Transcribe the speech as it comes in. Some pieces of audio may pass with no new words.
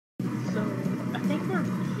So, I think we're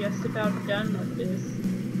just about done with this.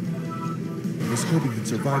 I was hoping he'd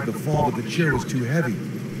survive the fall, but the chair was too heavy.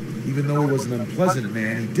 Even though he was an unpleasant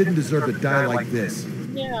man, he didn't deserve to die like this.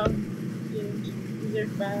 Yeah, didn't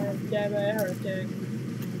deserve to die by a heart attack.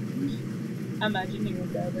 I imagine he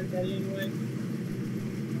would die like that anyway.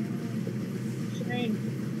 Shane.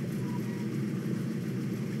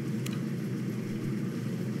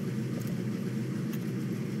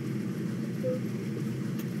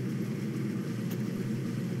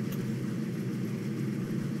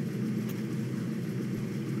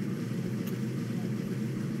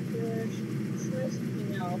 Try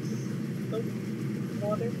something else. Oh,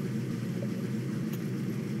 water.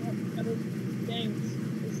 What other things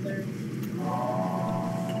is there? Oh.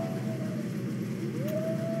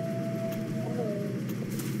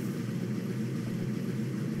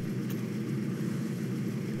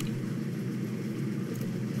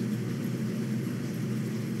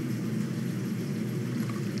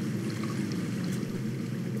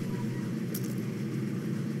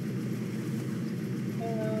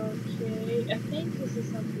 Okay, I think this is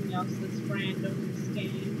something else that's random in this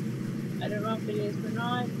game. I don't know if it is or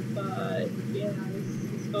not, but yeah,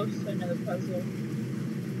 this goes to another puzzle.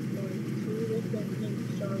 Going to different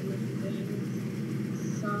star-looking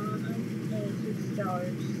things, sun, and 2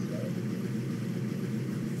 stars. So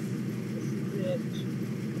this is it.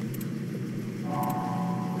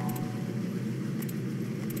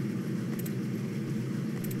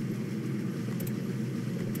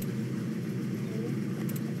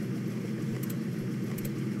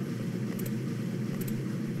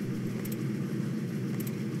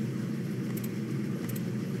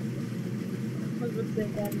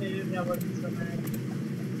 If that moved, I wasn't so mad.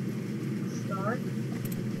 Star?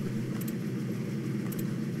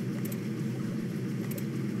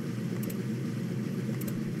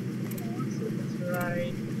 Let's see if it's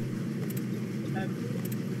right.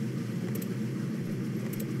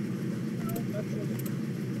 Oh, that's it.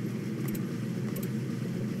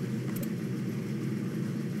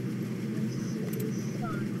 This is the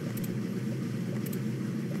sun.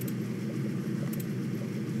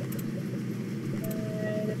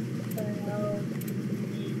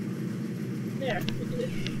 There, we did it.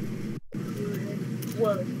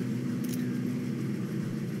 Whoa.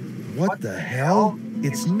 What the hell?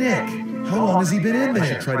 It's Nick! How long has he been in there? I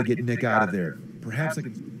should try to get Nick out of there. Perhaps I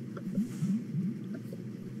can...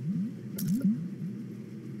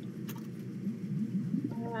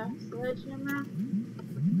 Sledgehammer?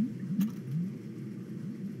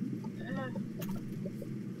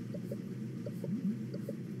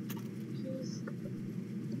 Keys.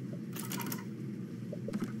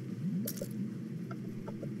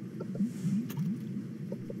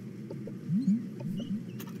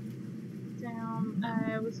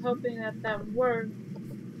 I was hoping that worked.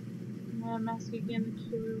 Mask again, the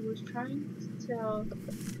killer was trying to tell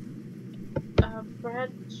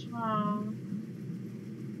Bradshaw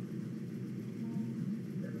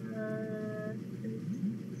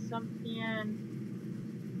something.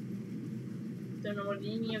 Don't know what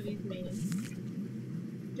any of these mean.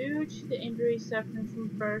 Due to the injury suffering from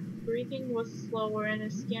birth, breathing was slower and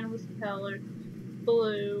his skin was paler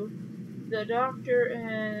blue. The doctor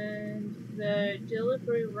and the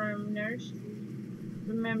delivery room nurse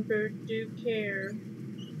remembered due care.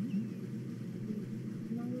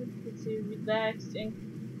 Relaxed and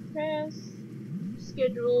press.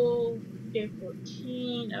 Schedule day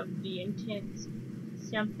 14 of the intense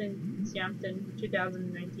something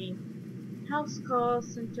 2019. House call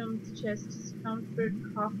symptoms: chest discomfort,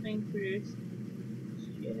 coughing, produced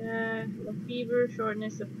low fever,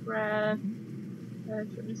 shortness of breath,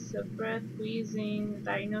 wheezing,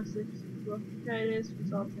 diagnosis bronchitis,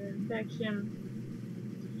 resulting in infection.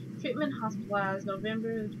 Treatment: hospitalized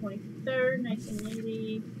November the 23rd,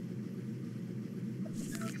 1980.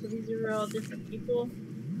 So these are all different people.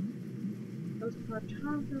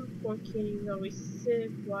 Postpartum, poor kitty was always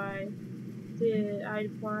sick. Why I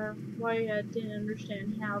didn't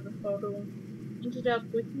understand how the photo ended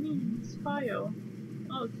up with me in this file.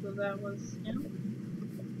 Oh, so that was him.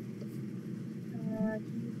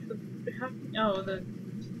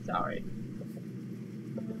 Sorry.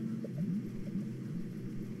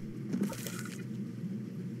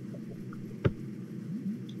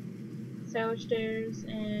 Cellar stairs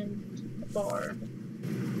and bar.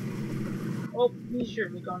 Oh, he's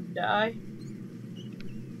surely gonna die.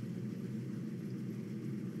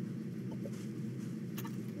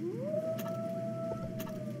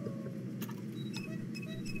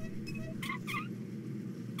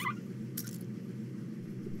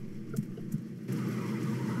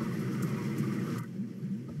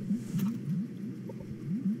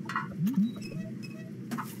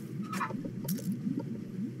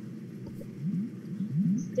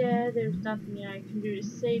 there's nothing I can do to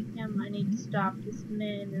save him. I need to stop this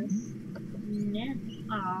menace.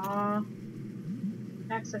 Aww.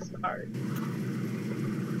 Access card.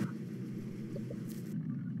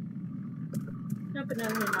 Nope,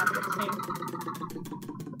 another object. Same.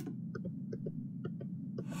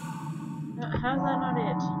 How's that not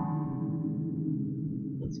it?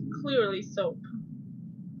 It's clearly soap,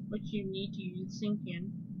 which you need to use sink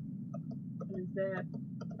in. What is that?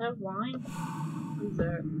 Is that wine? What is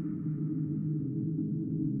that?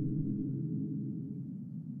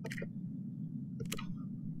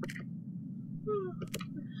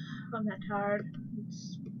 I'm not tired.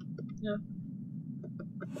 It's, no.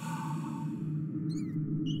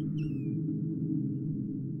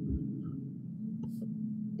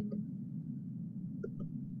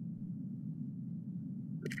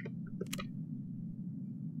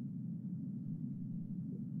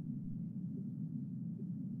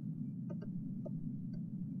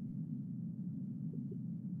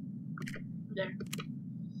 There.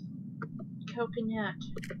 Coconut.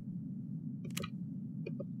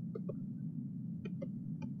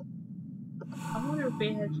 I wonder if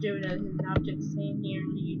it has to do with his object staying here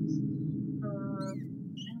and use.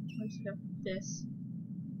 Let's go with this.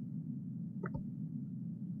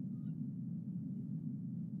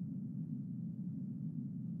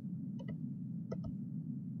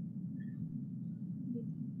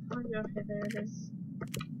 Okay, there it is.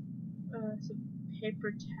 Some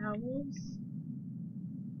paper towels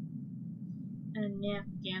and a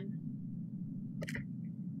napkin.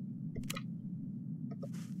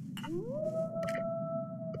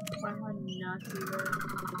 Why am I not do that?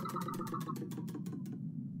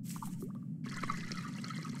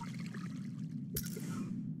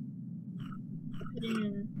 Put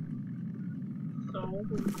in soul,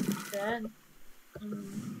 that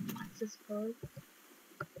access code.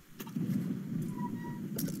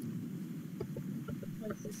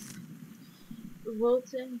 What is this?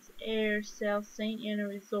 Wilton's heir sells St. Anna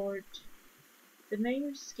Resort. The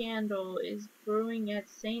mayor's scandal is brewing at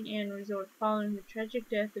St. Anne Resort following the tragic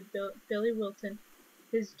death of Billy Wilton.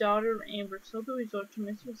 His daughter Amber sold the resort to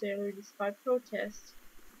Mr. Zaylor despite protests.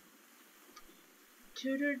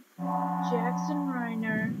 Tutor Jackson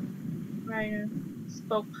Reiner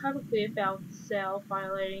spoke publicly about the sale,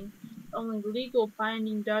 violating not only legal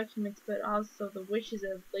binding documents but also the wishes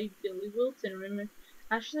of late Billy Wilton. Remember,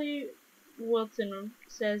 Ashley Wilton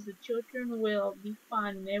says the children will be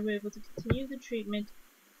fine and they will be able to continue the treatment.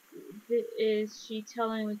 Is she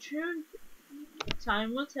telling the truth?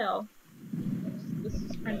 Time will tell. This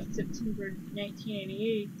is printed September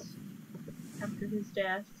 1988, after his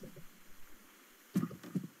death.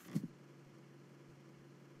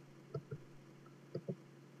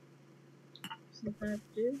 Something I have to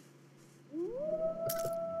do.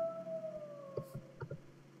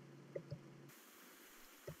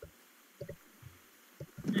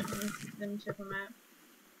 Let me check the map.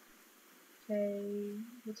 Okay,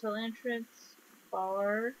 hotel entrance,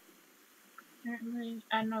 bar. Apparently,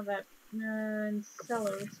 I know that. And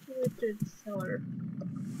cellar. Let's go to the cellar.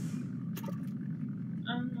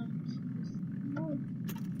 No.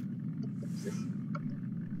 What's this?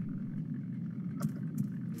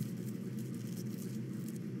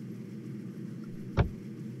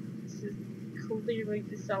 This is clearly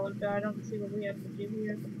the cellar, but I don't see what we have to do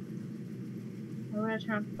here. We're gonna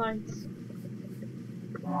turn on lights.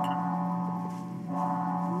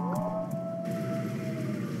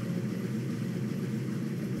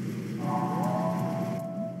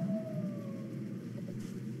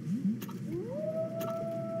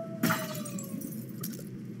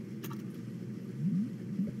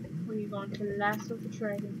 We're going to lasso the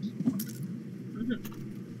dragon.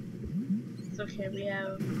 It's okay, we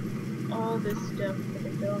have all this stuff, but I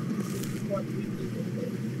don't see what we do with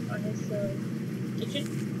it. Okay, so kitchen.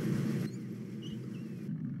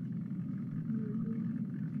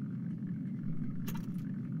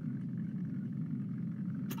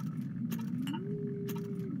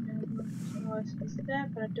 Is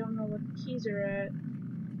that, but I don't know what the keys are at.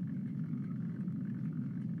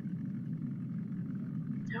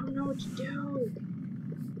 I don't know what to do.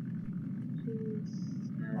 Please,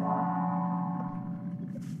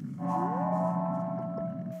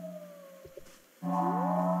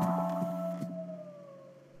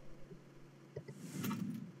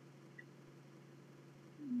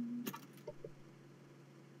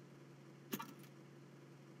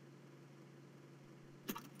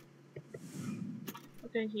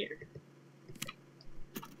 okay, here.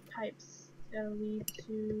 Pipes that lead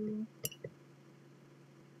to